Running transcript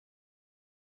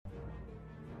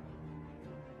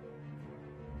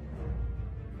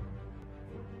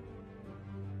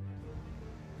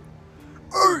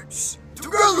apes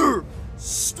together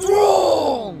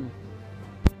strong.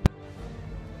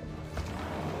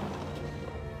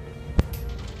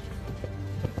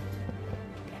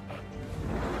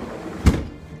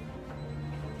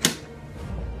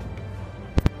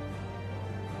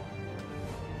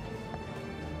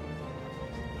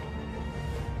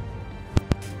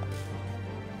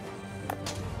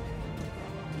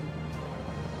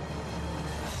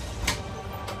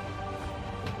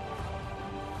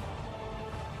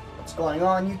 What's going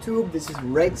on, YouTube? This is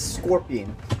Red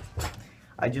Scorpion.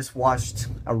 I just watched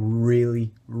a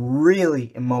really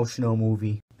emotional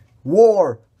movie.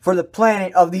 War for the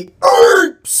Planet of the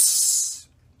Apes!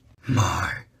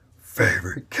 My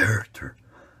favorite character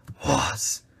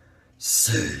was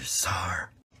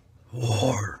Caesar.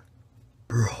 War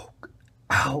broke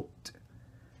out.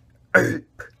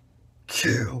 Ape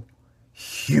kill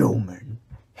human.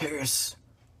 His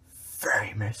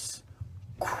famous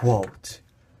quote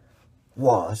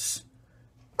was,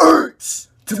 "Apes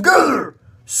together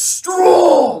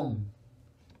strong."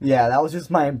 Yeah, that was just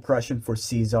my impression for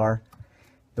Caesar,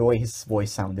 the way his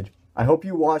voice sounded. I hope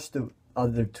you watched the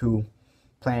other two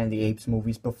Planet of the Apes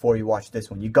movies before you watch this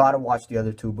one. You gotta watch the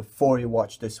other two before you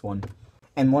watch this one.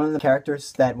 And one of the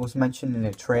characters that was mentioned in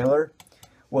the trailer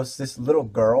was this little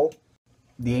girl.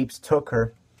 The apes took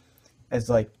her as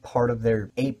like part of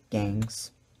their ape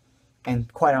gangs.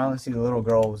 And quite honestly, the little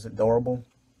girl was adorable.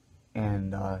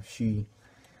 And she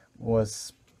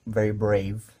was very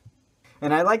brave.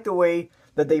 And I like the way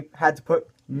that they had to put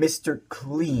Mr.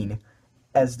 Clean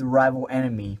as the rival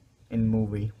enemy in the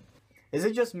movie. Is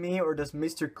it just me, or does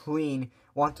Mr. Clean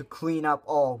want to clean up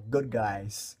all good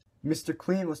guys? Mr.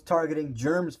 Clean was targeting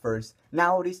germs first.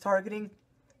 Now what he's targeting?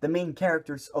 The main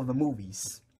characters of the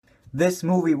movies. This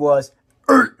movie was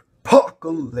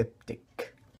apocalyptic.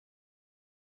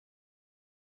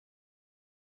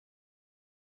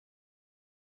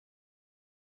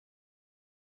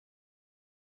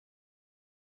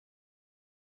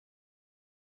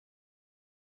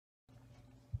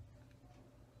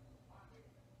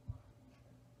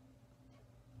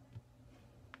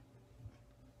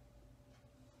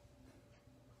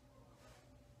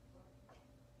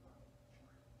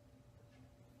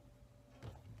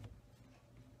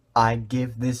 I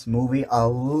give this movie a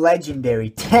legendary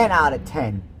 10 out of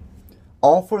 10.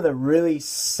 All for the really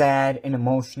sad and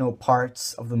emotional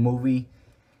parts of the movie.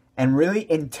 And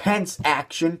really intense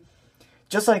action.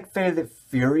 Just like Fast and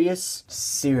Furious.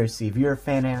 Seriously, if you're a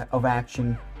fan of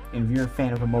action, and if you're a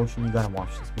fan of emotion, you gotta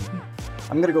watch this movie.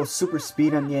 I'm gonna go super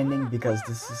speed on the ending because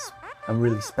this is a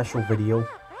really special video.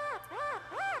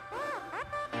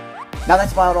 Now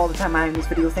that's about all the time I have in this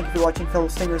video. Thank you for watching, fellow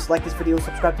singers. Like this video,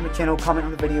 subscribe to my channel, comment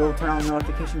on the video, turn on the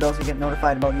notification bell so you get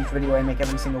notified about each video I make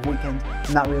every single weekend.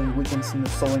 Not really weekends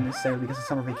solely necessarily because of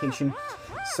summer vacation.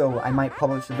 So I might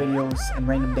publish the videos in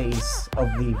random days of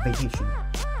the vacation.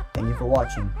 Thank you for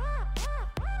watching.